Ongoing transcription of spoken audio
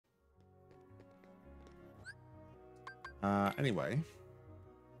Anyway.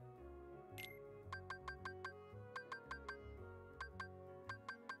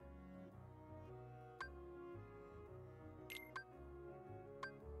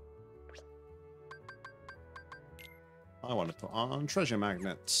 I want to put on treasure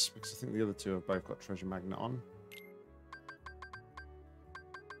magnets, because I think the other two have both got treasure magnet on.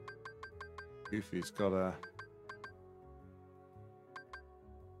 Goofy's got a...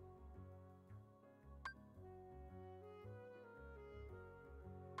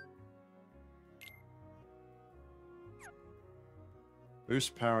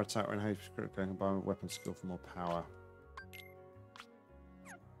 Boost power attack when HP critical combined with weapon skill for more power.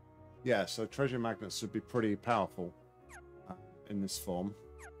 Yeah, so treasure magnets would be pretty powerful in this form.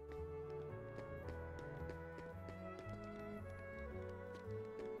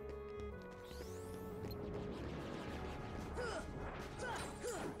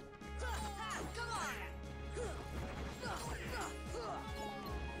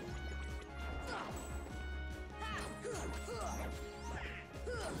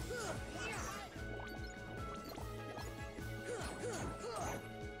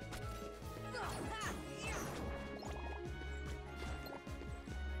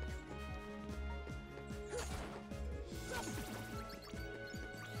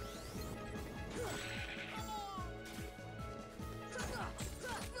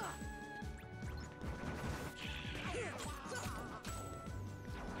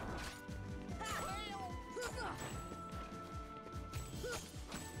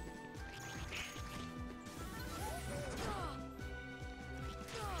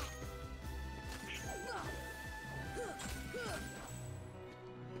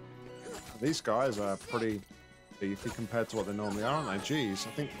 These guys are pretty beefy compared to what they normally are, aren't they? Jeez,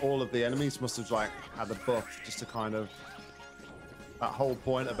 I think all of the enemies must have like had a buff just to kind of... That whole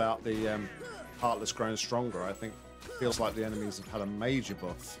point about the Heartless growing stronger, I think, feels like the enemies have had a major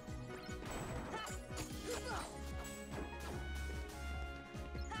buff.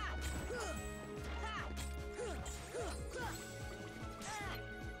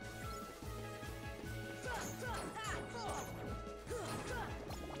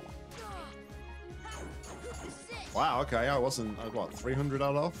 Wow, okay, I wasn't, what, 300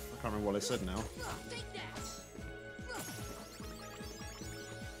 out off? I can't remember what I said now.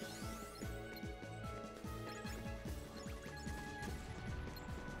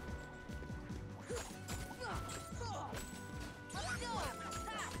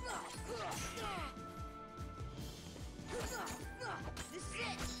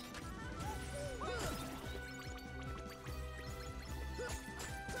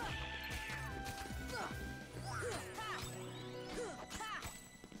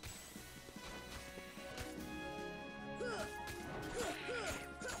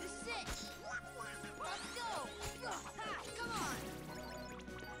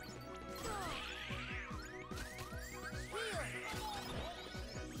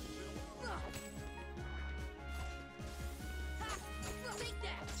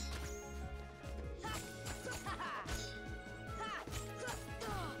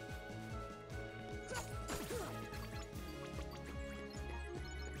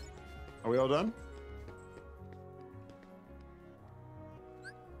 Are we all done?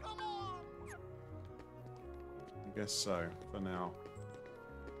 I guess so, for now.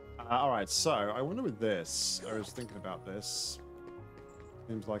 Alright, so, I wonder with this, I was thinking about this.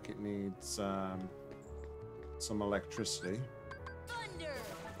 Seems like it needs some electricity. Thunder!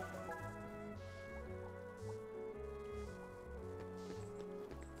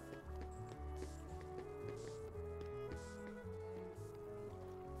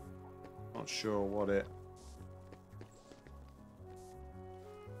 Not sure what it...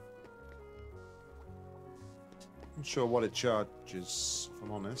 Not sure what it charges, if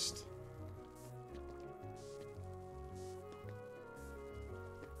I'm honest.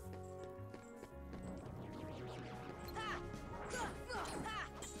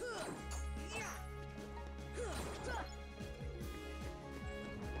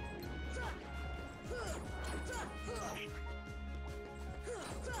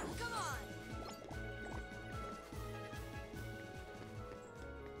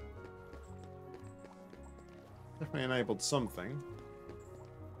 Definitely enabled something.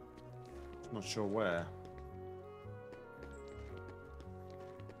 Not sure where.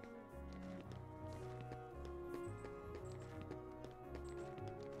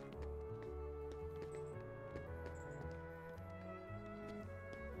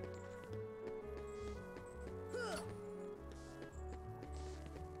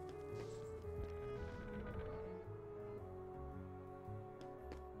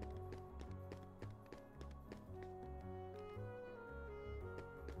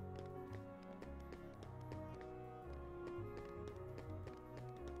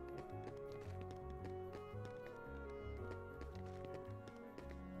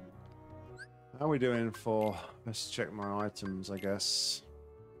 How are we doing for... Let's check my items, I guess.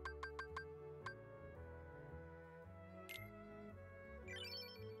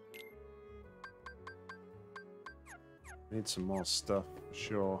 Need some more stuff, for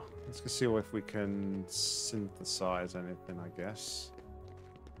sure. Let's go see if we can synthesize anything, I guess.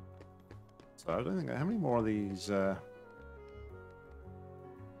 So I don't think... How many more of these...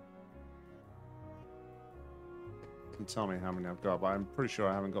 Can tell me how many I've got, but I'm pretty sure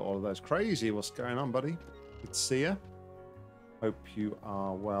I haven't got all of those. Crazy, what's going on, buddy? Good to see you. Hope you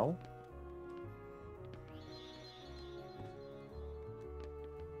are well.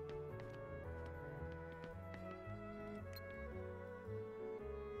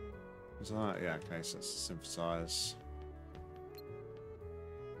 Is that? Yeah, okay, so let's synthesize.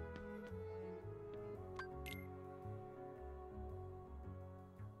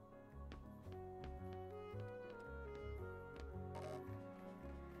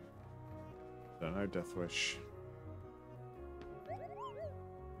 Don't know, Death Wish.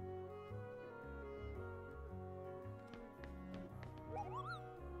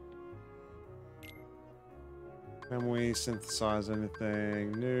 Can we synthesize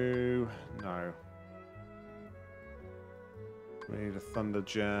anything new? No. We need a Thunder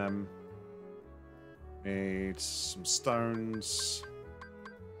Gem. Need some stones.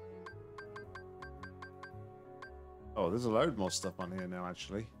 Oh, there's a load more stuff on here now,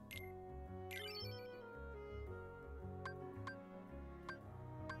 actually.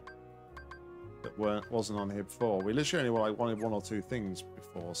 That wasn't on here before. We literally only wanted one or two things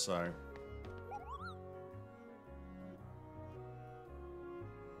before, so...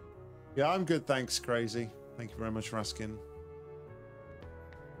 Yeah, I'm good, thanks, Crazy. Thank you very much for asking.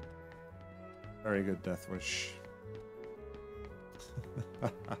 Very good, Death Wish.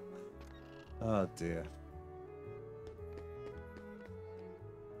 Oh, dear.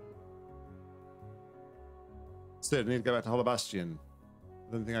 Sid, I need to go back to Hollow Bastion.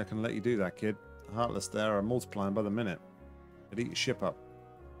 I don't think I can let you do that, kid. The Heartless there are multiplying by the minute. They'd eat your ship up.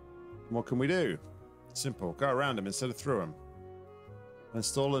 What can we do? Simple. Go around them instead of through them.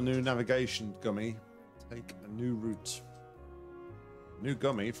 Install a new navigation gummy. Take a new route. New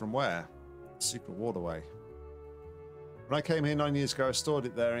gummy from where? Secret waterway. When I came here 9 years ago, I stored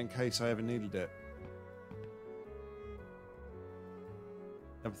it there in case I ever needed it.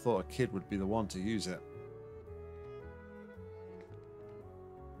 Never thought a kid would be the one to use it.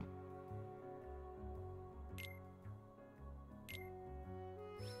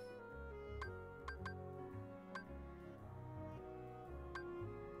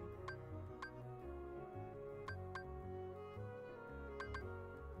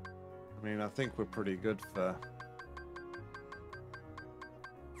 I mean, I think we're pretty good for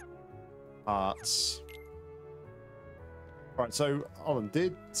arts. Right, so Olin,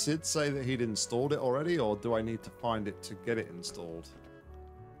 did Sid say that he'd installed it already, or do I need to find it to get it installed?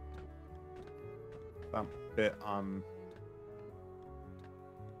 That bit I'm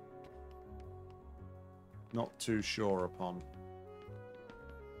not too sure upon.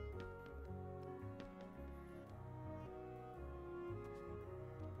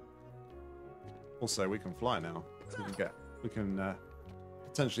 Also, we can fly now. We can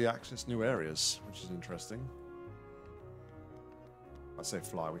potentially access new areas, which is interesting. I say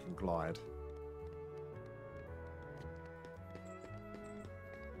fly, we can glide.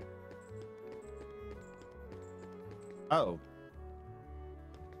 Oh.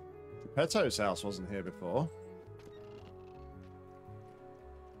 Geppetto's house wasn't here before.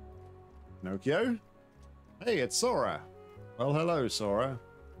 Pinocchio? Hey, it's Sora. Well, hello, Sora.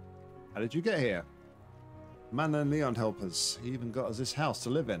 How did you get here? Man and Leon help us. He even got us this house to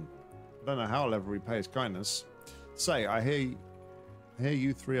live in. I don't know how I'll ever repay his kindness. Say, I hear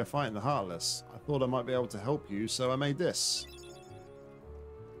you three are fighting the Heartless. I thought I might be able to help you, so I made this.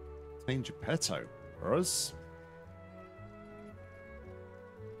 Tame Geppetto for us.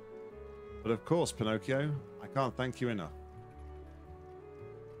 But of course, Pinocchio, I can't thank you enough.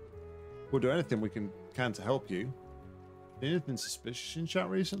 We'll do anything we can to help you. Anything suspicious in chat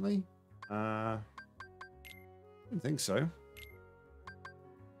recently? I don't think so.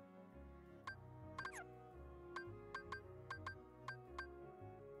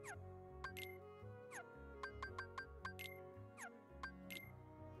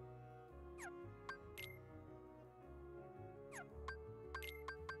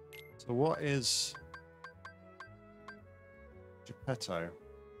 So what is Geppetto?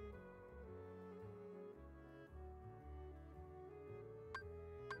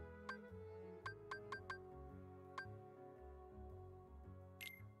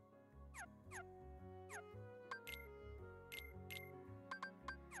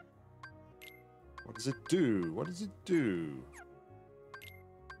 What does it do? What does it do?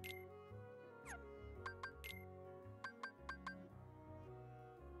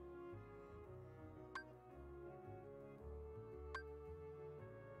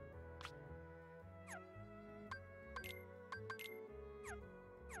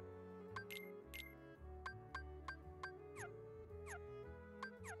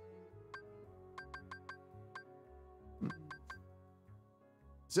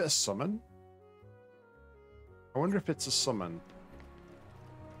 Is it a summon? I wonder if it's a summon.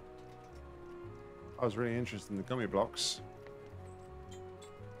 I was really interested in the gummy blocks.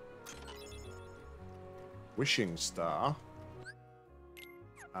 Wishing Star.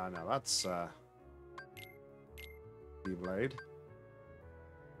 No, that's Keyblade.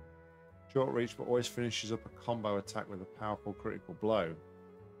 Short reach, but always finishes up a combo attack with a powerful critical blow.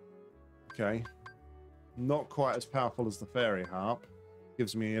 Okay. Not quite as powerful as the Fairy Harp.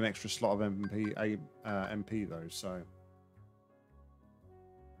 Gives me an extra slot of MP though, so.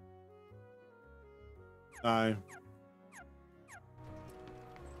 No.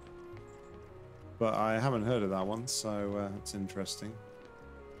 But I haven't heard of that one, so it's interesting.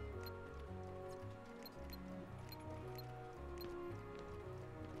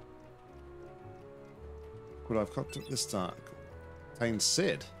 What I've got this time contains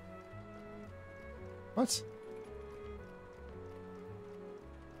Sid. What?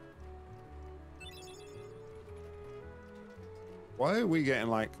 Why are we getting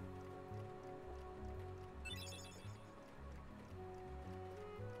like...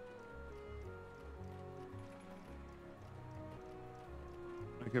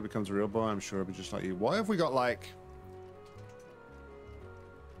 Okay, it becomes a real boy, I'm sure it'll be just like you. Why have we got like...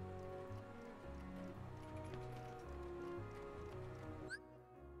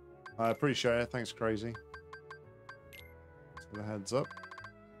 I appreciate it, thanks Crazy. So the heads up.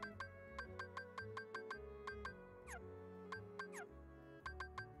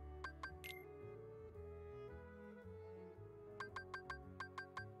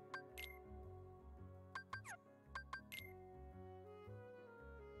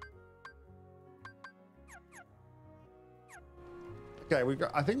 Okay,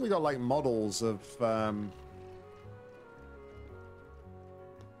 I think we got like models of yeah,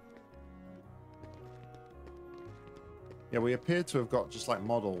 we appear to have got just like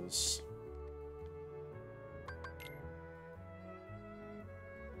models.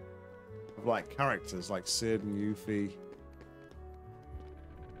 Of like characters like Sid and Yuffie.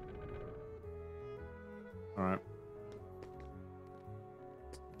 Alright.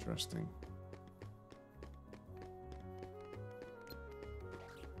 Interesting.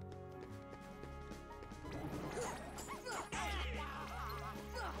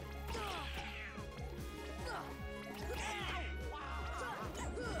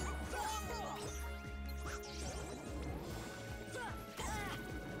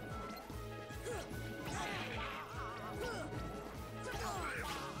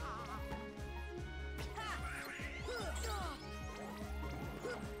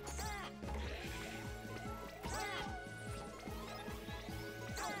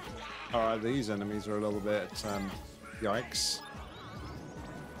 Alright, these enemies are a little bit, yikes.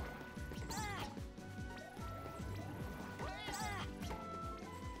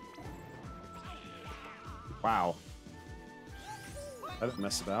 Wow. I didn't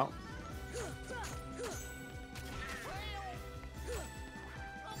mess about.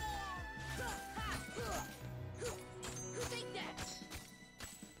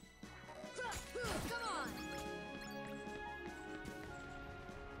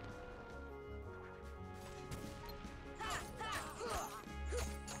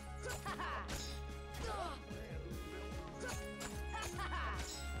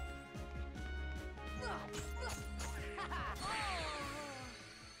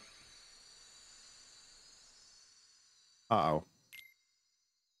 Uh-oh.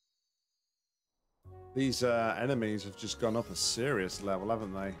 These enemies have just gone up a serious level,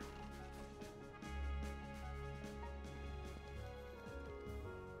 haven't they?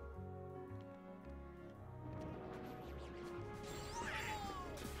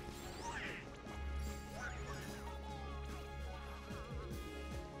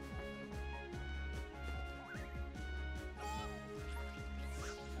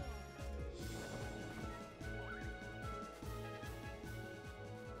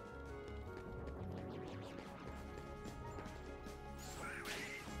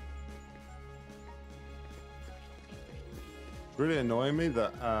 Really annoying me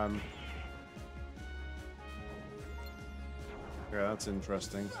that yeah, that's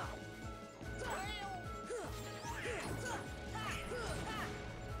interesting.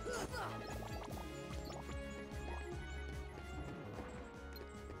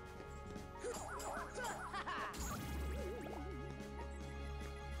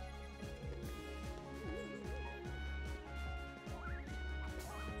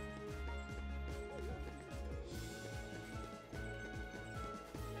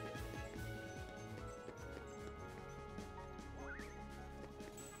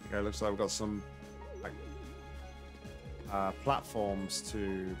 Okay, looks like we've got some like, platforms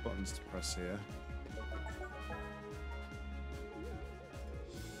to buttons to press here.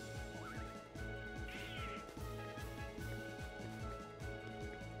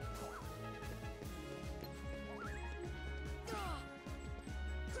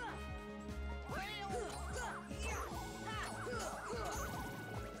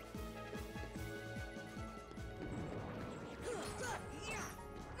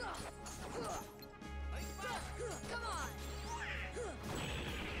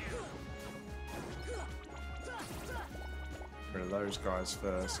 Rid of those guys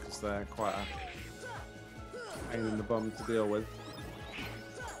first, because they're quite a pain in the bum to deal with.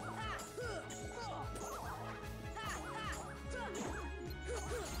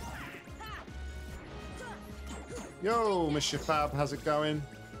 Yo, Mr. Fab, how's it going?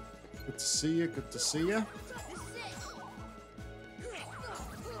 Good to see you, good to see you.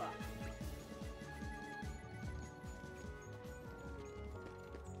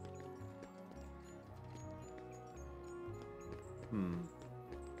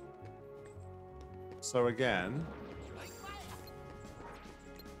 So again,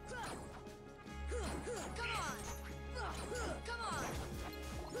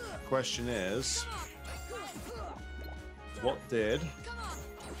 question is, what did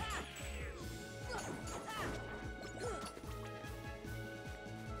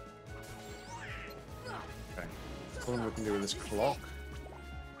okay, something we can do with this clock.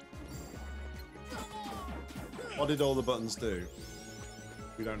 What did all the buttons do?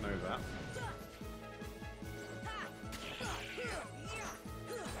 We don't know that.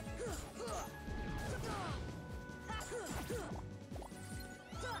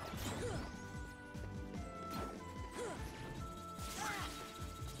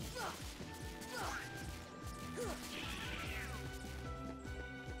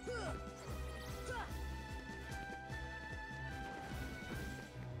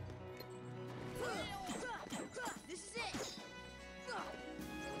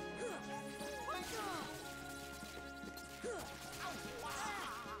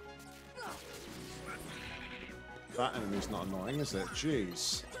 That enemy's not annoying, is it?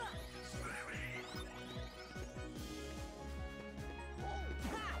 Jeez.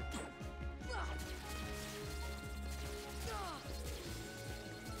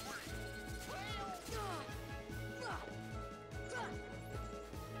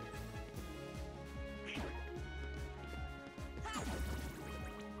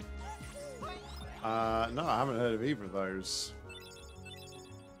 No, I haven't heard of either of those.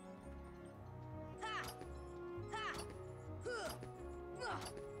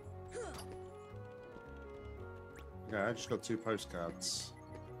 Okay, I just got 2 postcards.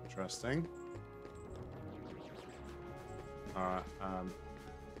 Interesting. Alright,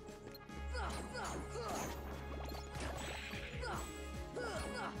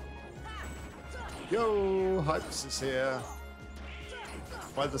 Yo, Hypes is here.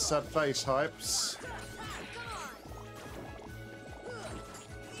 Why the sad face, Hypes?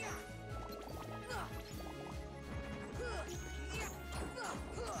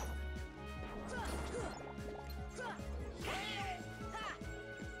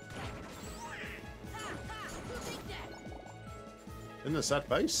 In the sad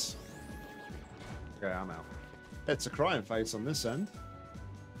face? Okay, I'm out. It's a crying face on this end.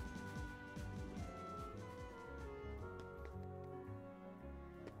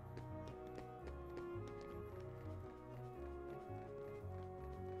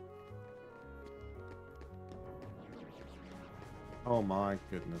 Oh my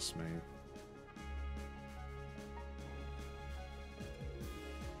goodness me.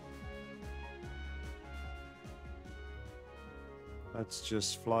 Let's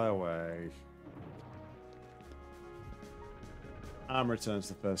just fly away. And return to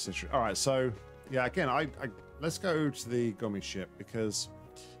the first century. All right, so yeah, again, let's go to the gummy ship because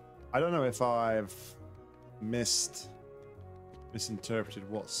I don't know if I've misinterpreted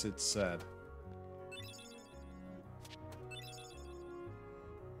what Sid said.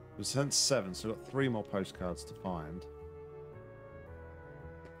 We sent 7, so we've got 3 more postcards to find.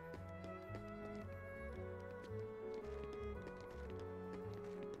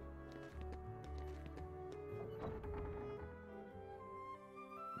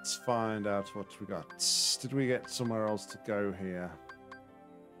 Let's find out what we got. Did we get somewhere else to go here?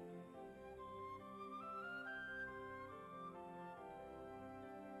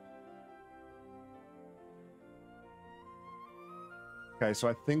 Okay, so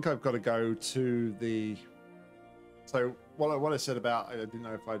I think I've got to go to the... So what I said about... I didn't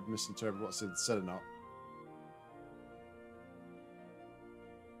know if I'd misinterpreted what Sid said or not.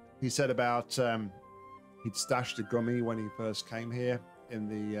 He said about he'd stashed a gummy when he first came here in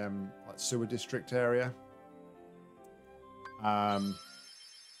the like sewer district area. But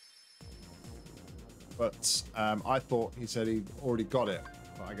I thought he said he'd already got it,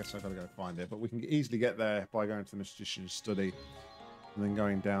 but I guess I've got to go find it. But we can easily get there by going to the magician's study and then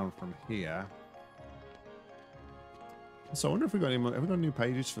going down from here. So I wonder if we got any more, have we got new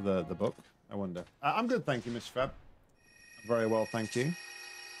pages for the book? I wonder. I'm good, thank you, Mr. Fab. Very well, thank you.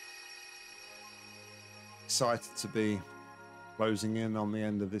 Excited to be closing in on the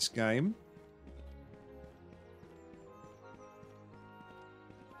end of this game.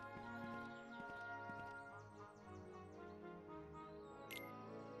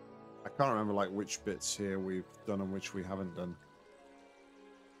 I can't remember like which bits here we've done and which we haven't done.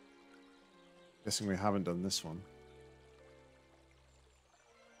 Guessing we haven't done this one.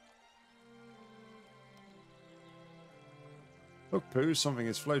 Look, Pooh, something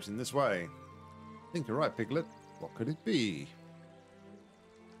is floating this way. I think you're right, Piglet. What could it be?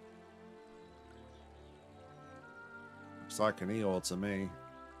 Looks like an Eeyore to me.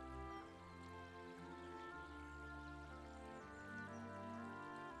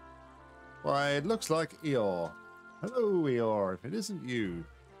 Why, it looks like Eeyore. Hello, Eeyore, if it isn't you.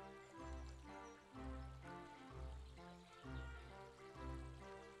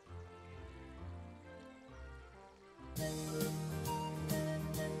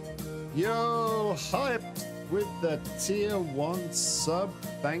 Yo, hyped with the tier 1 sub.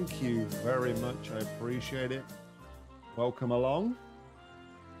 Thank you very much. I appreciate it. Welcome along.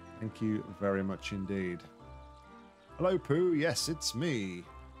 Thank you very much indeed. Hello, Pooh. Yes, it's me.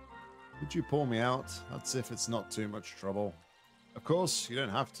 Would you pour me out? That's if it's not too much trouble. Of course, you don't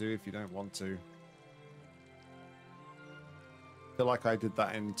have to if you don't want to. I feel like I did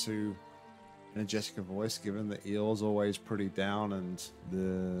that into energetic voice, given that Eel's always pretty down and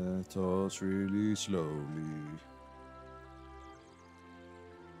the talks really slowly.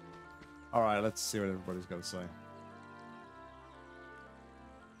 All right, let's see what everybody's got to say.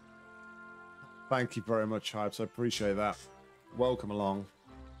 Thank you very much, Hypes. I appreciate that. Welcome along.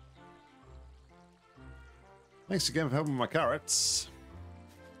 Thanks again for helping my carrots.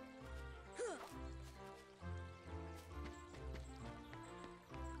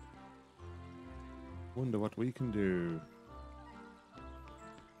 Wonder what we can do.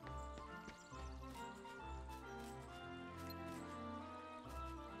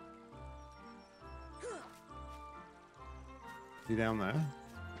 You down there?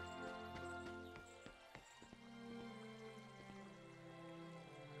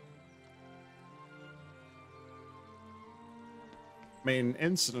 I mean,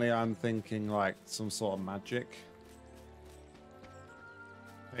 instantly I'm thinking like some sort of magic.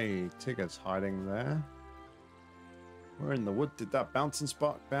 Hey, Tigger's hiding there. Where in the wood did that bouncing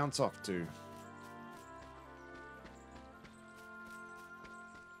spot bounce off to?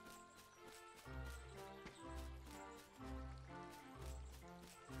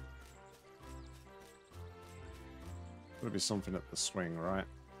 Would be something at the swing, right?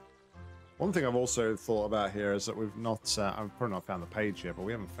 One thing I've also thought about here is that we've not, I've probably not found the page yet, but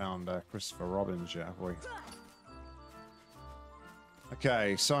we haven't found Christopher Robbins yet, have we?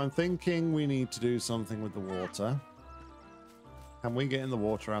 Okay, so I'm thinking we need to do something with the water. Can we get in the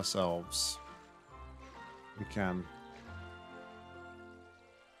water ourselves? We can.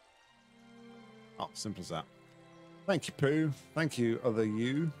 Oh, simple as that. Thank you, Pooh. Thank you, other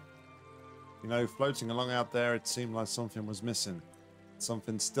you. You know, floating along out there, it seemed like something was missing.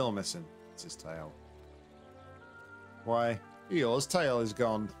 Something's still missing. It's his tail. Why? Eeyore's tail is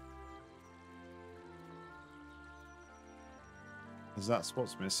gone. Is that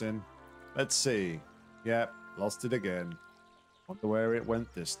what's missing? Let's see. Yep, lost it again. Wonder where it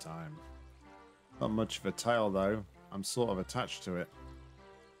went this time. Not much of a tail though. I'm sort of attached to it.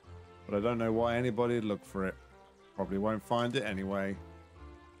 But I don't know why anybody'd look for it. Probably won't find it anyway.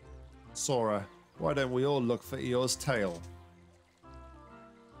 Sora, why don't we all look for Eeyore's tail?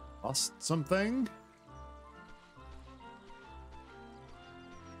 Lost something?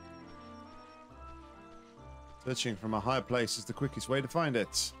 Searching from a high place is the quickest way to find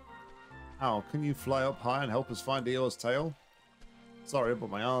it. How can you fly up high and help us find Eeyore's tail? Sorry, but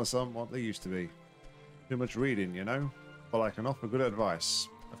my eyes aren't what they used to be. Too much reading, you know? But I can offer good advice.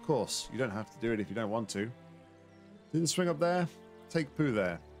 Of course, you don't have to do it if you don't want to. See the swing up there? Take Pooh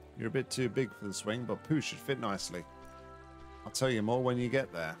there. You're a bit too big for the swing, but Pooh should fit nicely. I'll tell you more when you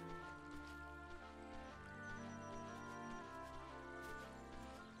get there.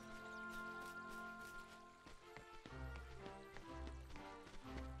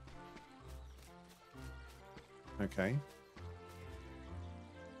 Okay.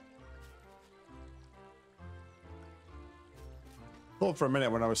 thought for a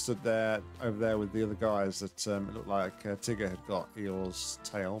minute when I was stood there over there with the other guys that it looked like Tigger had got Eeyore's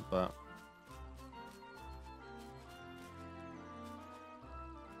tail, but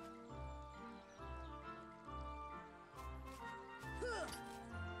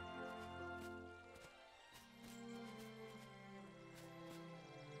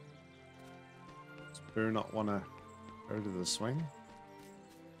do not want to go to the swing.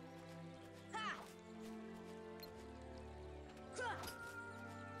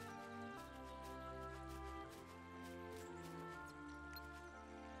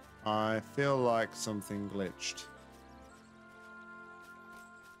 I feel like something glitched.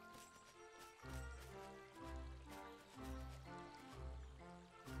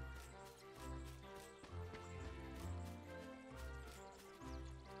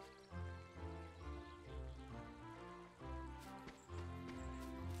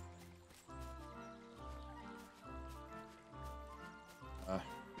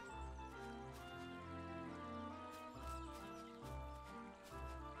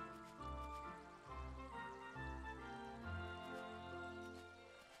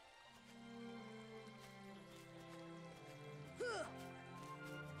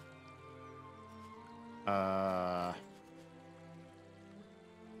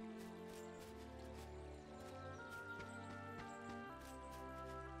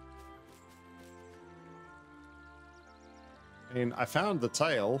 I mean, I found the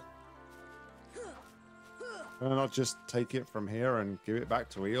tail. Why not just take it from here and give it back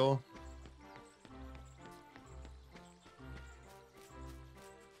to Eeyore?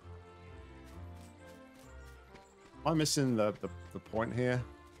 Am I missing the point here?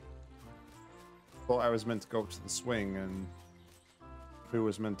 Thought I was meant to go up to the swing and who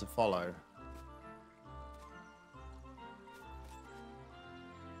was meant to follow?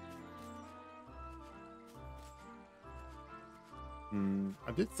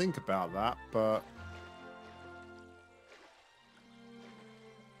 I did think about that, but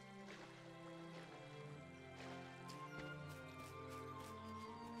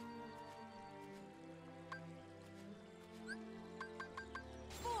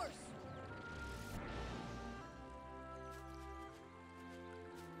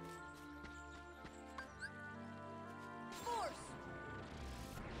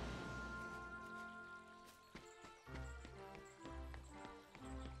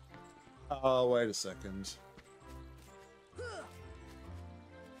oh, wait a second.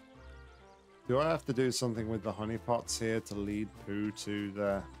 Do I have to do something with the honeypots here to lead Pooh to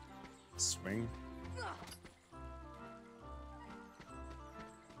the swing?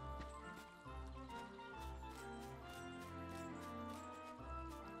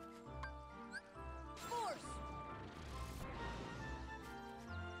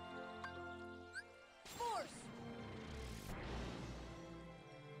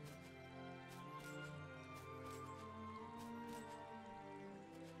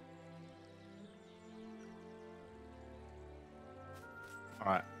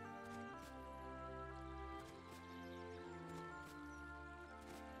 All right.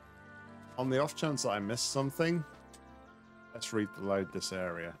 On the off chance that I missed something, let's reload this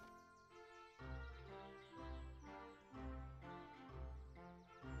area.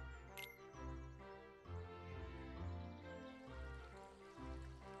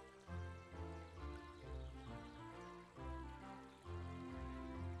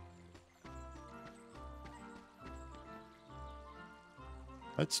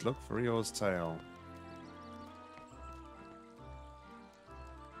 Let's look for Eeyore's tail.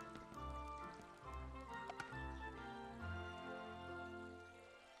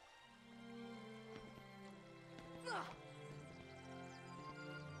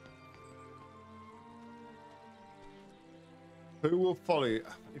 Who will follow you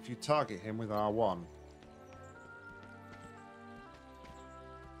if you target him with R1?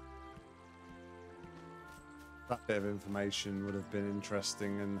 That bit of information would have been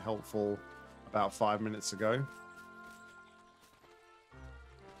interesting and helpful about 5 minutes ago.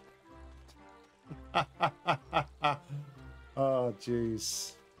 Oh,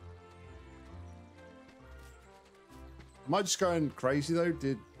 jeez. Am I just going crazy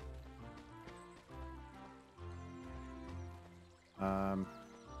though?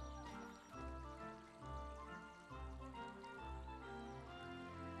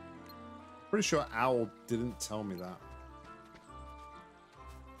 Pretty sure Owl didn't tell me that.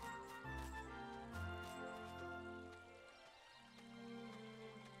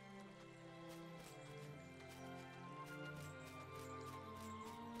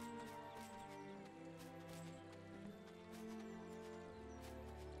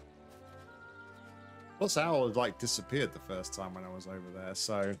 Plus, owl had like disappeared the first time when I was over there,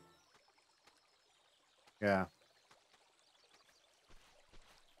 so yeah.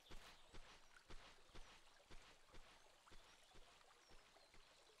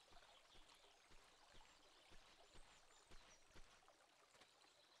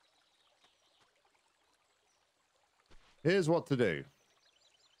 Here's what to do.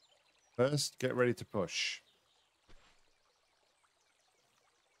 First, get ready to push.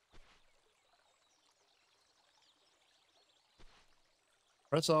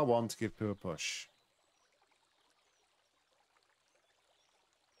 Press R1 to give Pooh a push.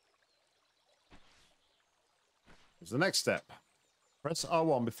 Here's the next step. Press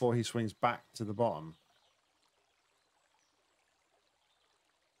R1 before he swings back to the bottom.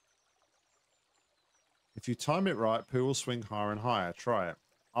 If you time it right, Pooh will swing higher and higher. Try it.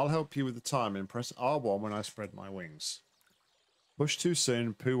 I'll help you with the timing. Press R1 when I spread my wings. Push too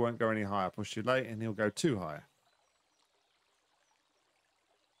soon, Pooh won't go any higher. Push too late, and he'll go too high.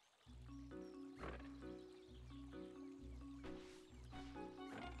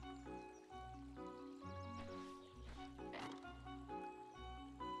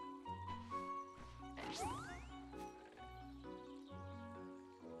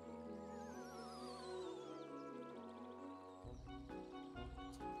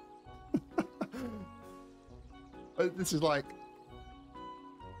 This is like...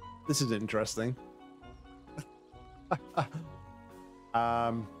 This is interesting.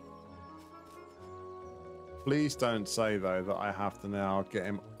 Please don't say, though, that I have to now get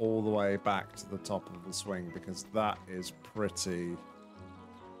him all the way back to the top of the swing, because that is pretty...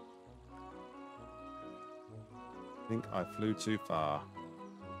 I think I flew too far.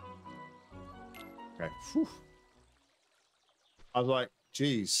 Okay. Whew. I was like,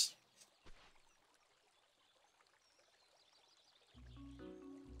 geez.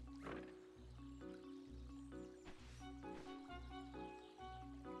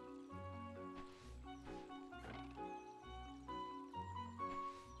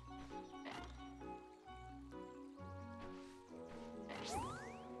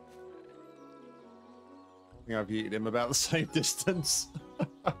 I think I've yeeted him about the same distance.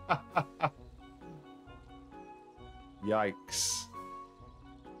 Yikes.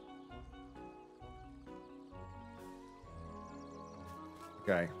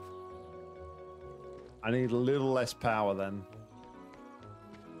 Okay. I need a little less power then.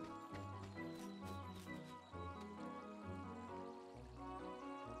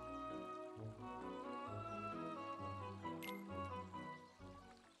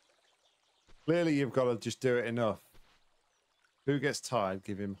 Clearly, you've got to just do it enough. Pooh gets tired,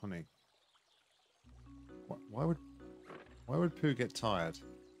 give him honey. Why would Pooh get tired?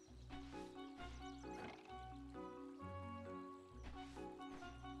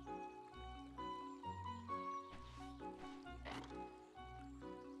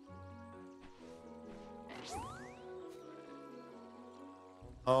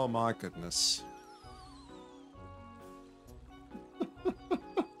 Oh my goodness.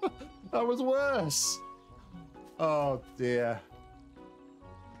 That was worse. Oh dear.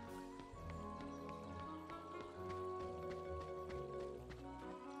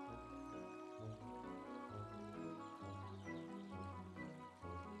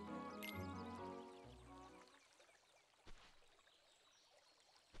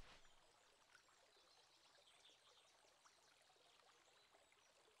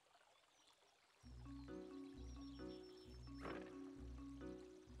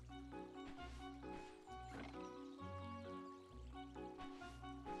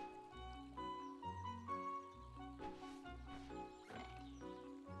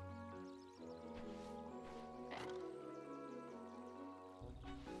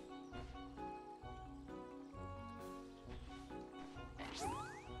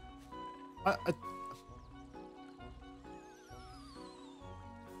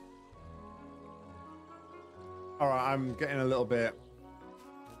 All right, I'm getting a little bit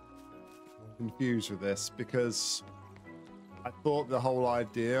confused with this because I thought the whole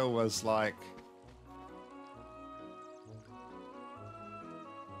idea was like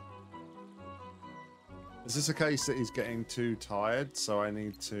is this a case that he's getting too tired, so I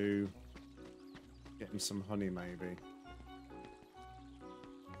need to get him some honey maybe?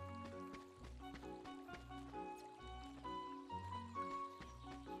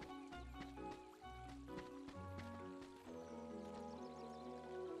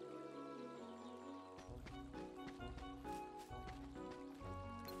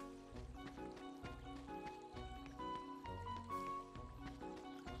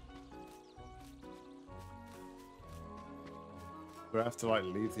 Do I have to like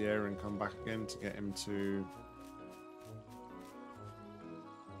leave the area and come back again to get him to?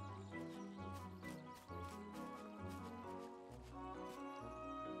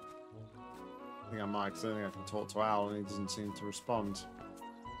 I think I might, because I think I can talk to Owl and he doesn't seem to respond.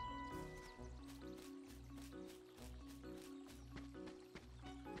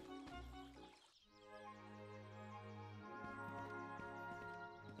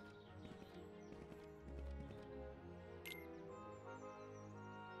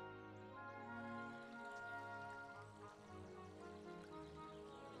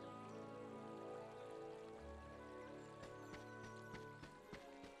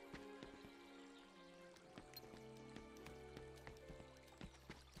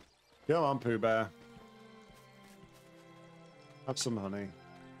 Come on, Pooh Bear. Have some honey.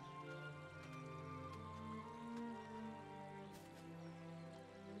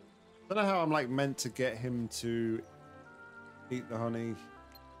 I don't know how I'm like meant to get him to eat the honey.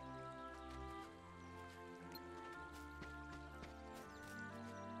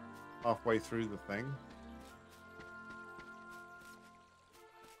 Halfway through the thing.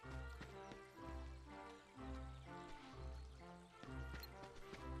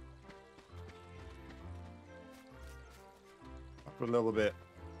 A little bit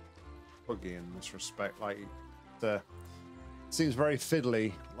buggy in this respect, like seems very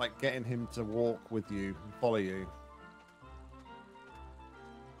fiddly, like getting him to walk with you and follow you.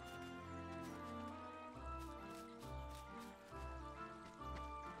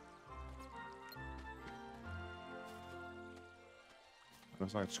 I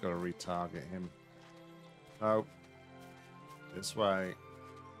guess I just gotta retarget him. No, this way.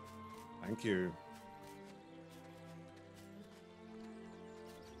 Thank you.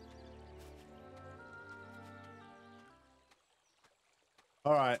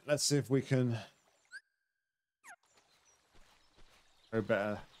 All right, let's see if we can go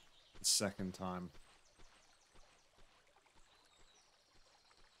better the second time.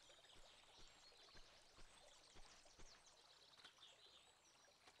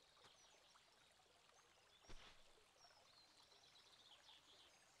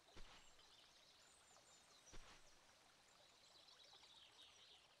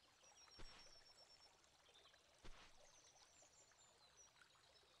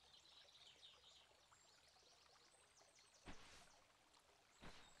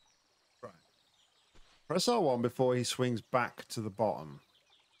 Press R1 before he swings back to the bottom.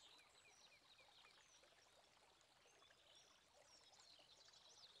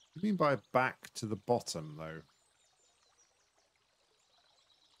 What do you mean by back to the bottom, though?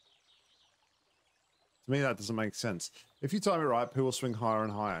 To me, that doesn't make sense. If you time it right, Pooh will swing higher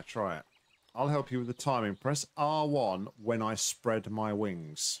and higher. Try it. I'll help you with the timing. Press R1 when I spread my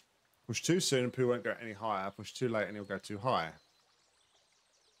wings. Push too soon and Pooh won't go any higher. Push too late and he'll go too high.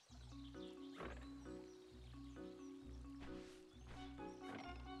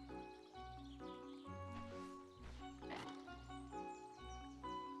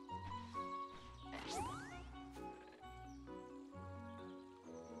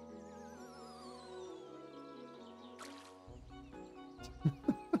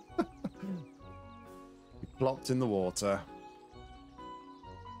 Plopped in the water.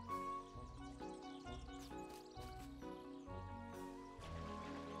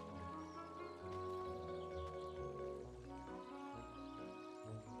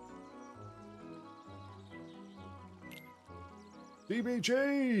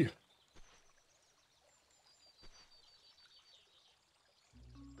 DBG!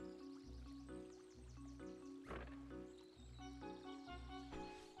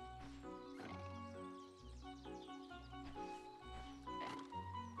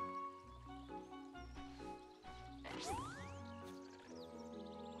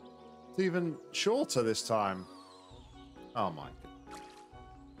 It's even shorter this time. Oh my God.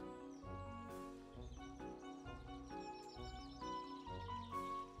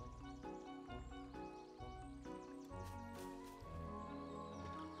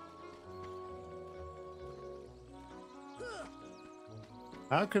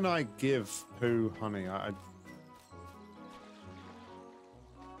 How can I give Pooh honey?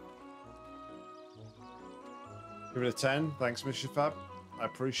 Give it a 10. Thanks, Mr. Fab. I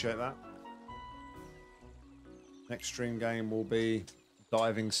appreciate that. Next stream game will be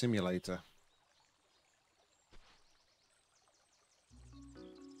Diving Simulator.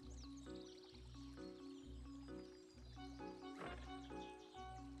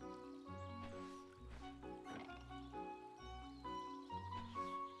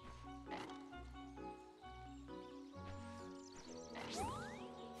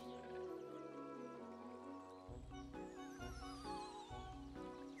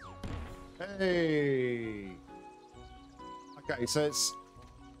 Hey. Okay, so it's...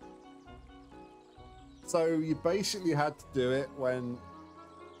 So you basically had to do it when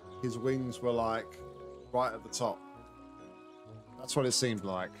his wings were like right at the top. That's what it seemed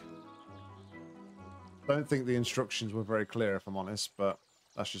like. I don't think the instructions were very clear, if I'm honest, but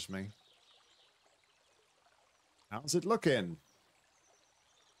that's just me. How's it looking?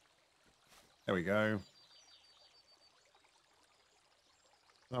 There we go.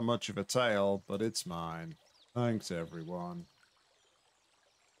 Not much of a tail, but it's mine. Thanks, everyone.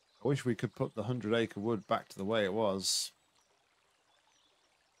 I wish we could put the 100-acre wood back to the way it was.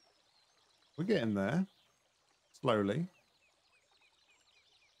 We're getting there. Slowly.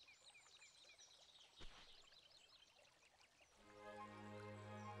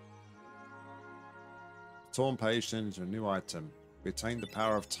 Torn page turned into a new item. We attained the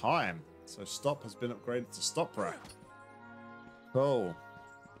power of time. So stop has been upgraded to stopper. Cool.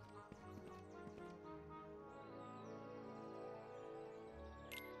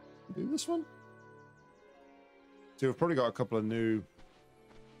 Do this one? So we've probably got a couple of new...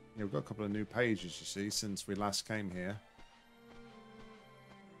 Yeah, we've got a couple of new pages, you see, since we last came here.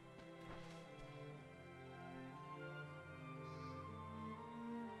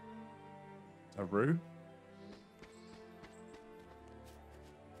 A Roo?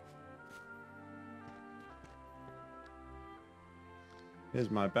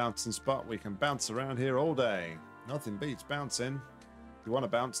 Here's my bouncing spot. We can bounce around here all day. Nothing beats bouncing. If you want to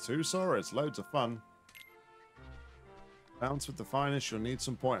bounce too, Sora, it's loads of fun. Bounce with the finest, you'll need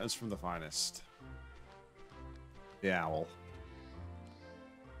some pointers from the finest. The owl.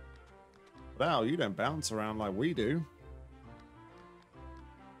 But Owl, you don't bounce around like we do.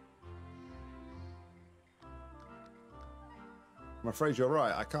 I'm afraid you're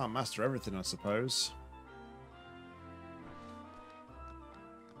right. I can't master everything, I suppose.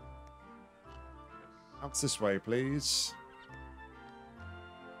 Bounce this way, please.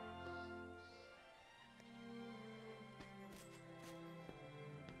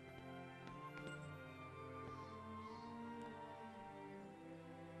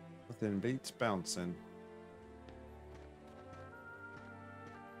 Nothing beats bouncing.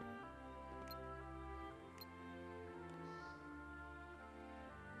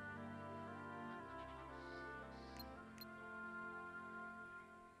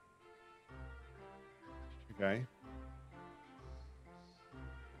 Okay.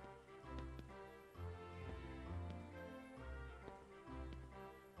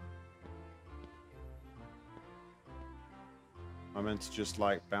 I meant to just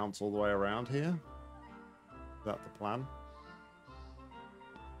like bounce all the way around here. Is that the plan?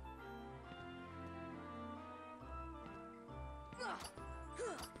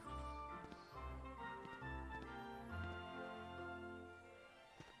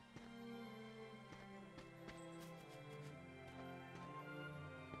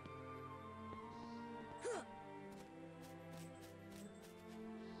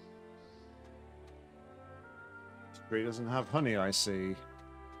 Tree doesn't have honey, I see. Look,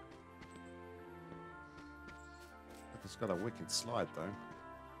 it's got a wicked slide, though.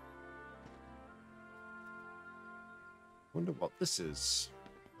 Wonder what this is.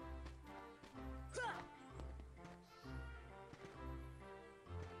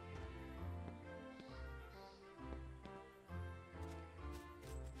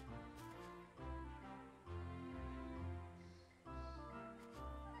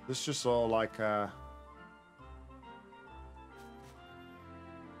 This just all like a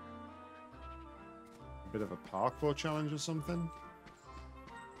bit of a parkour challenge or something.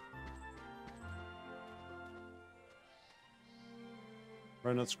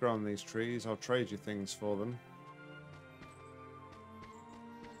 Nuts grow on these trees. I'll trade you things for them.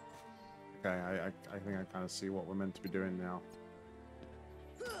 Okay, I think I kind of see what we're meant to be doing now.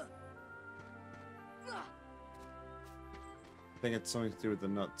 I think it's something to do with the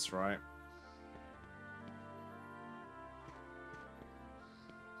nuts, right?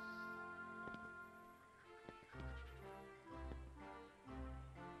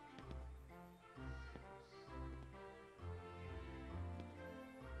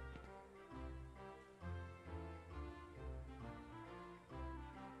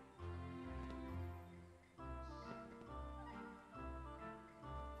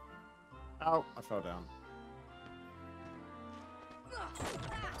 Ow, I fell down.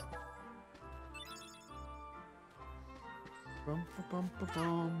 Bum, ba, bum, ba,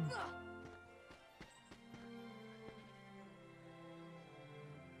 bum.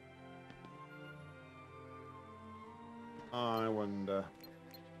 I wonder.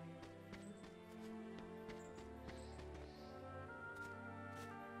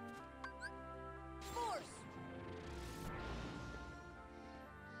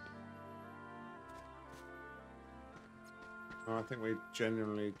 Oh, I think we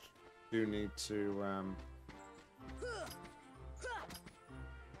genuinely do need to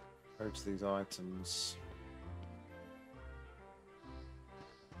go to these items.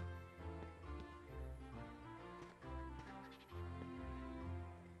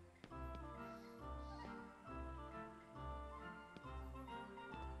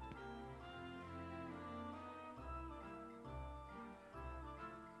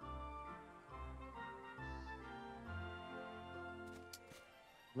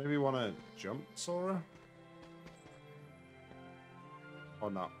 Maybe you want to jump, Sora?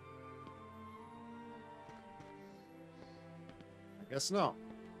 Or not? I guess not.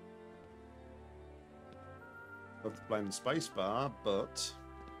 Love to blame the spacebar, but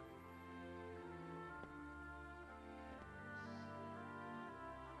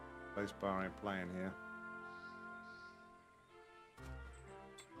spacebar ain't playing here.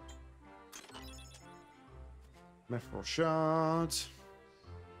 Mithril shard.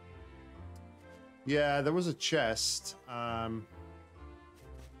 Yeah, there was a chest.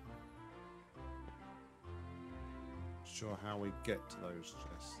 Sure how we get to those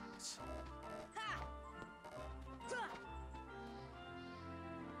chests.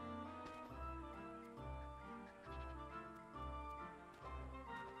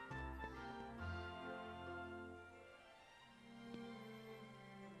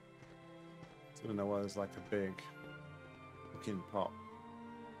 I don't know why there's like a big looking pot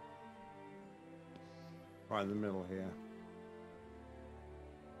right in the middle here.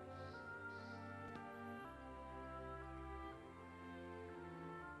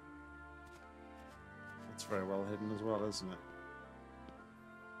 It's very well hidden as well, isn't it?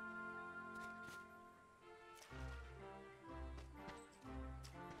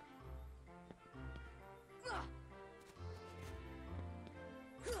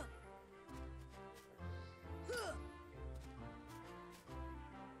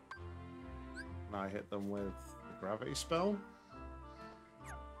 And I hit them with the gravity spell.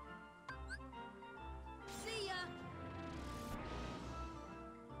 See ya.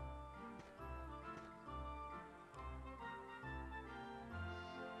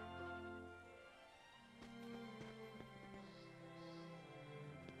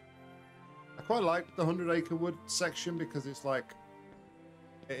 I quite like the 100 Acre Wood section because it's like,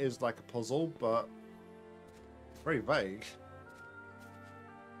 it is like a puzzle, but very vague.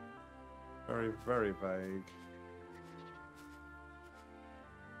 Very, very vague.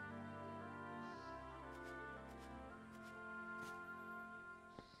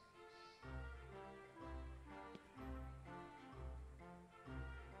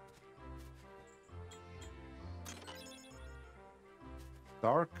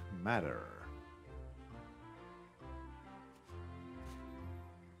 Dark matter.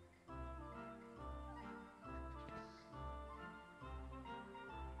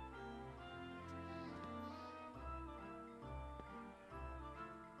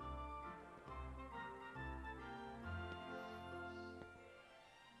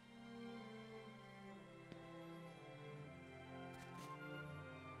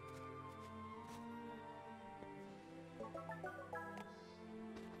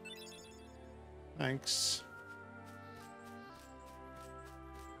 Thanks.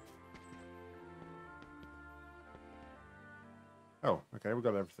 Oh, okay, we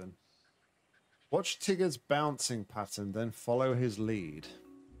got everything. Watch Tigger's bouncing pattern, then follow his lead.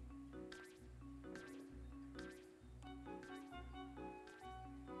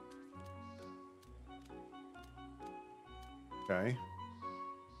 Okay.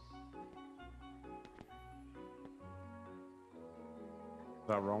 Is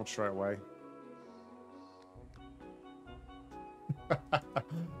that wrong straight away?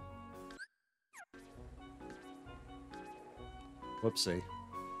 Whoopsie.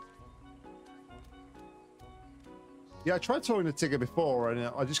 Yeah, I tried talking to Tigger before, and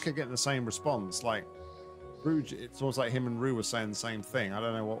I just kept getting the same response. Like, Rue, it's almost like him and Rue were saying the same thing. I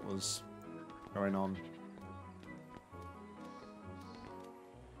don't know what was going on.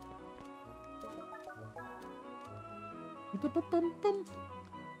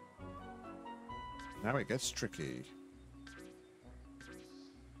 Now it gets tricky.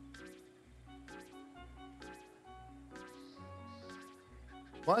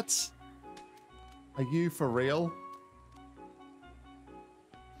 What? Are you for real?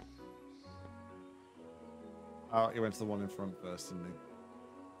 Oh, he went to the one in front first, didn't he?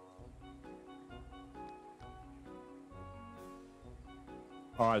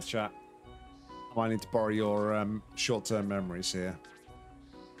 Alright, chat. I might need to borrow your short-term memories here.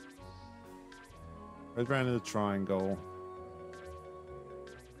 Goes round in the triangle.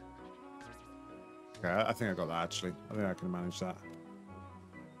 Okay, I think I got that actually. I think I can manage that.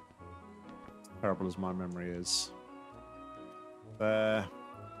 Terrible as my memory is. There.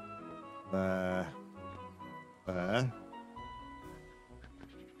 There. There.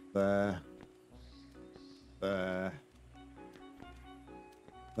 There. There.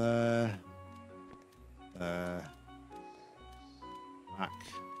 There. There. Back.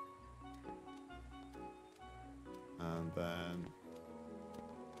 And then...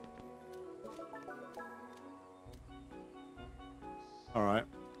 Alright.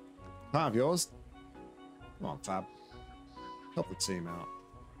 Can't have yours. Come on, Fab. Help the team out.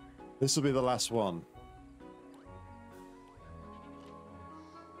 This will be the last one.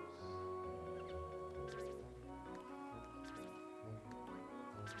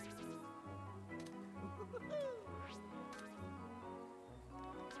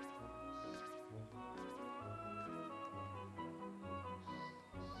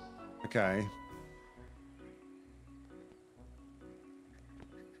 Okay.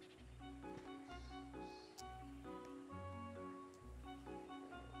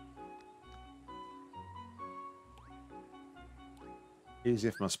 Easy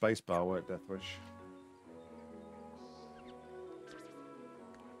if my spacebar worked, Deathwish.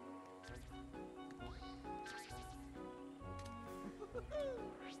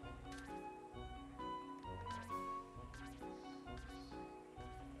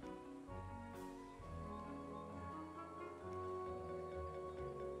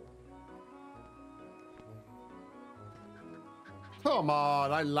 Come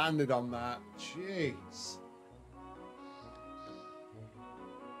on, I landed on that. Jeez.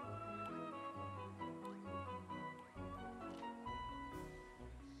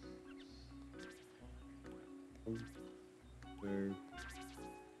 Two.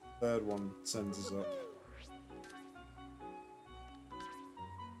 Third one sends us up.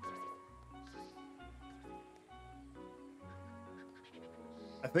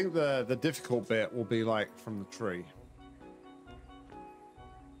 I think the difficult bit will be like from the tree.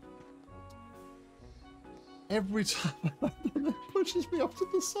 Every time it pushes me off to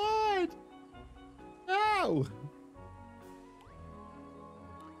the side. Ow!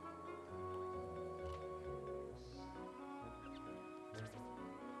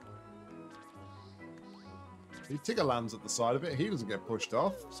 The Tigger lands at the side of it. He doesn't get pushed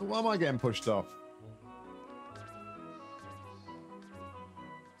off. So why am I getting pushed off?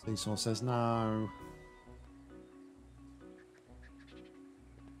 Seesaw says no.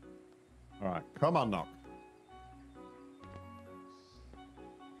 All right, come on, Nock.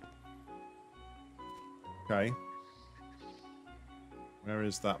 Okay. Where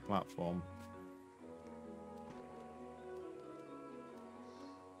is that platform?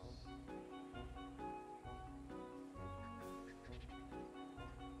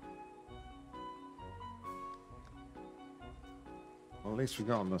 Well, at least we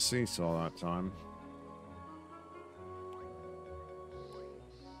got on the seesaw that time.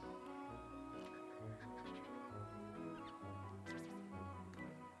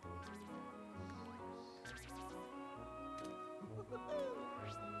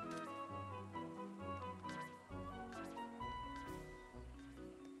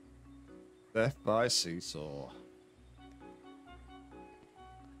 Death by seesaw.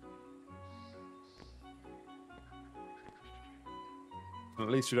 At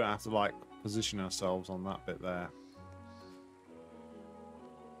least we don't have to like position ourselves on that bit there.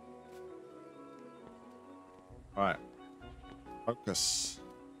 All right, focus.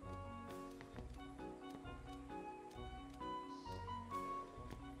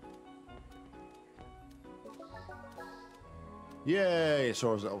 Yay,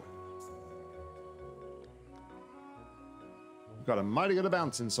 Sora's little. You've got a mighty good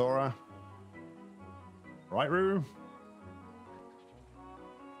bouncing, Sora. Right, Roo?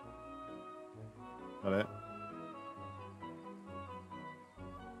 Got it.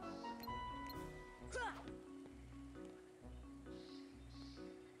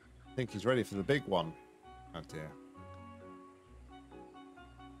 I think he's ready for the big one. Oh dear.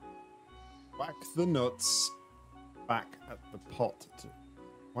 Whack the nuts back at the pot.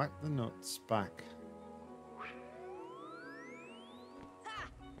 Whack the nuts back.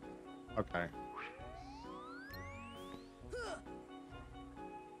 Okay.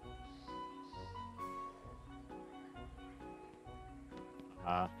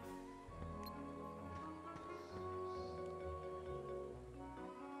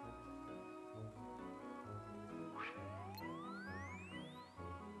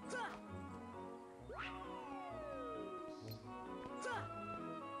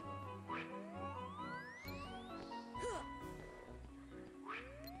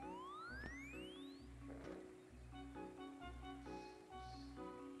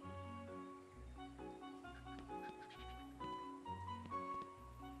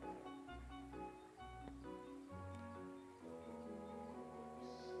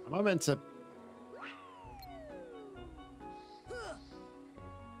 Am I meant to?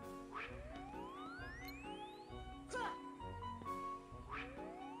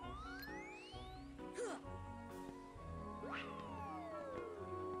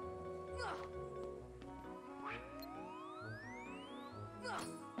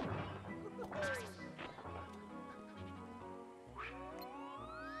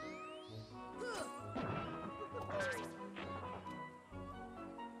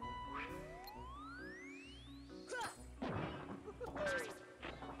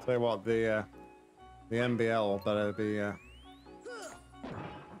 Tell you what, the NBL better be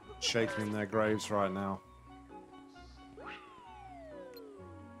shaking in their graves right now.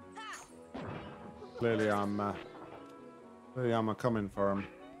 Clearly, I'm a coming for them.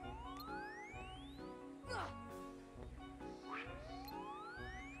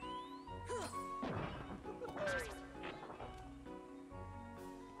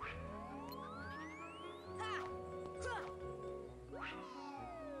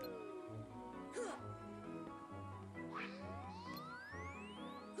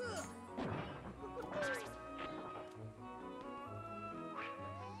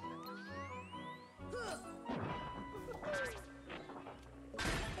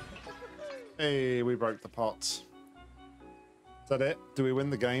 Hey, we broke the pot. Is that it? Do we win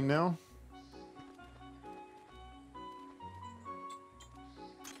the game now?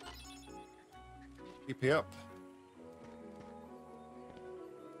 EP up.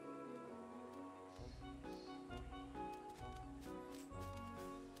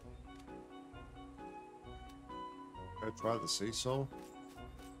 Go try the seesaw.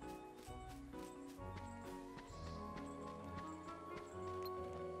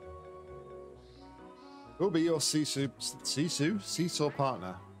 Who'll be your seesaw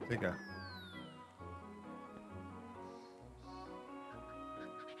partner? Figure.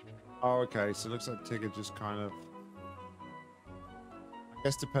 Oh, okay. So it looks like Tigger just kind of. I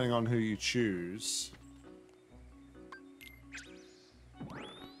guess depending on who you choose,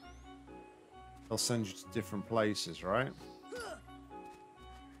 they'll send you to different places, right?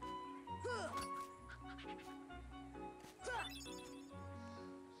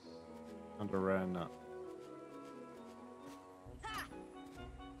 Under a rare nut.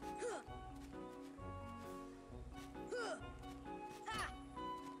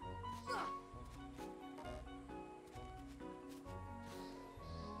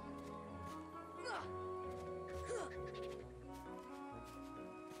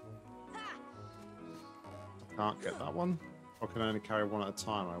 Can't get that one? Or can I only carry one at a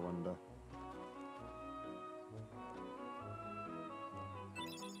time, I wonder?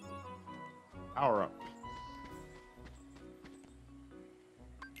 Power up.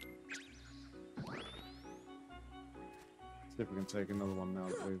 See if we can take another one now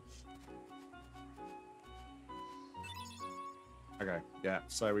that we've... Okay, yeah,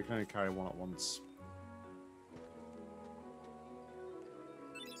 so we can only carry one at once.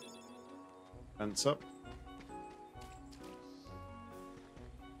 Fence up.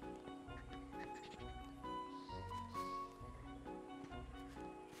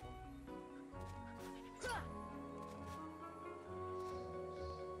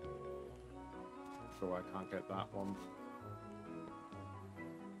 Oh, I can't get that one.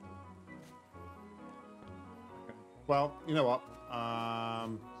 Okay. Well, you know what? I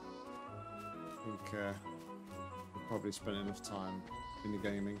think we've probably spent enough time in the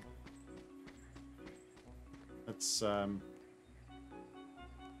gaming. Let's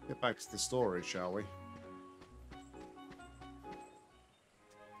get back to the story, shall we?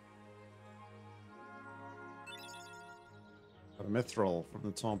 A mithril from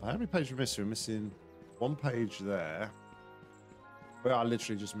the top. How many pages are we missing? We're missing one page there. We are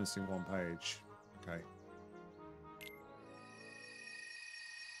literally just missing one page. Okay.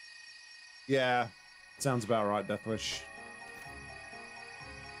 Yeah, sounds about right, Deathwish.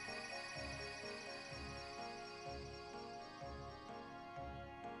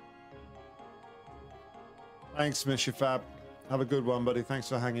 Thanks, Mr. Fab. Have a good one, buddy. Thanks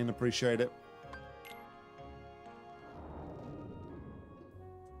for hanging. Appreciate it.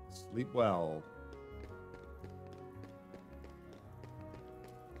 Sleep well.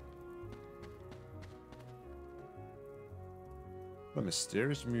 A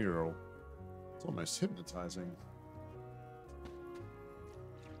mysterious mural. It's almost hypnotizing.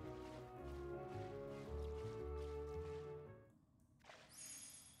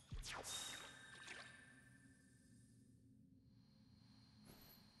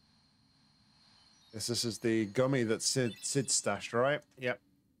 Yes, this is the gummy that Sid stashed, right? Yep.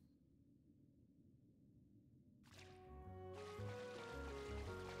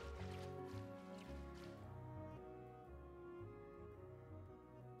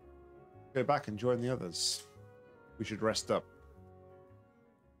 Go back and join the others. We should rest up.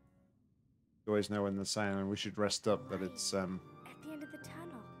 You always know when they're saying we should rest up that it's At the end of the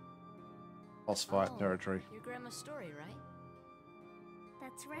tunnel. boss fight territory. Your grandma's story, right?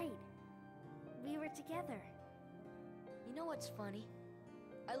 That's right. We were together. You know what's funny?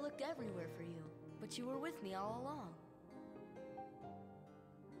 I looked everywhere for you, but you were with me all along.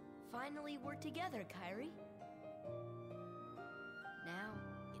 Finally, we're together, Kairi. Now,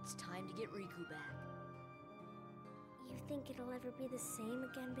 it's time to get Riku back. You think it'll ever be the same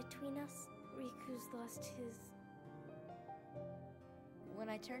again between us? Riku's lost his... When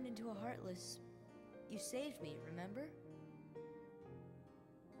I turned into a Heartless, you saved me, remember?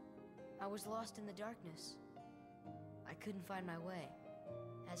 I was lost in the darkness. I couldn't find my way.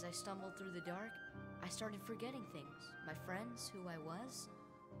 As I stumbled through the dark, I started forgetting things. My friends, who I was.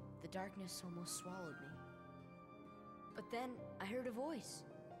 The darkness almost swallowed me. But then I heard a voice.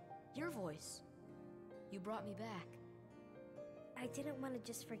 Your voice. You brought me back. I didn't want to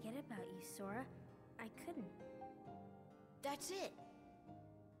just forget about you, Sora. I couldn't. That's it.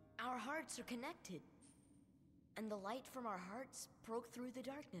 Our hearts are connected. And the light from our hearts broke through the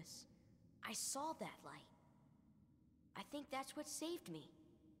darkness. I saw that light. I think that's what saved me.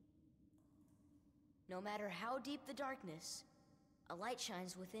 No matter how deep the darkness, a light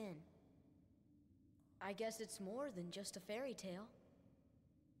shines within. I guess it's more than just a fairy tale.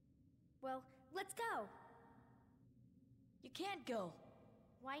 Well, let's go! You can't go,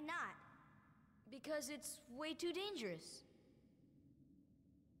 Why not? because it's way too dangerous.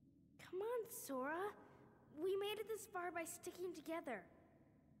 Come on, Sora. We made it this far by sticking together.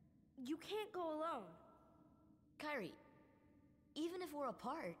 You can't go alone. Kairi, even if we're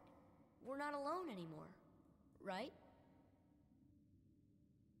apart, we're not alone anymore, right?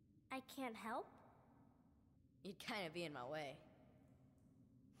 I can't help? You'd kind of be in my way.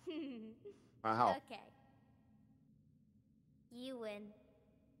 Wow. Okay. You win.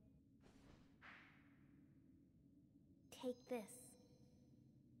 Take this.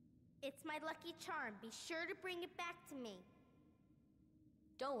 It's my lucky charm. Be sure to bring it back to me.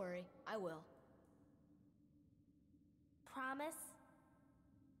 Don't worry, I will. Promise?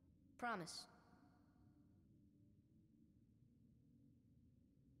 Promise.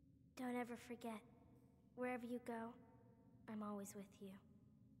 Don't ever forget. Wherever you go, I'm always with you.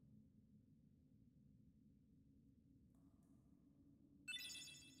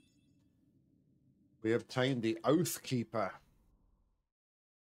 We obtained the Oath Keeper.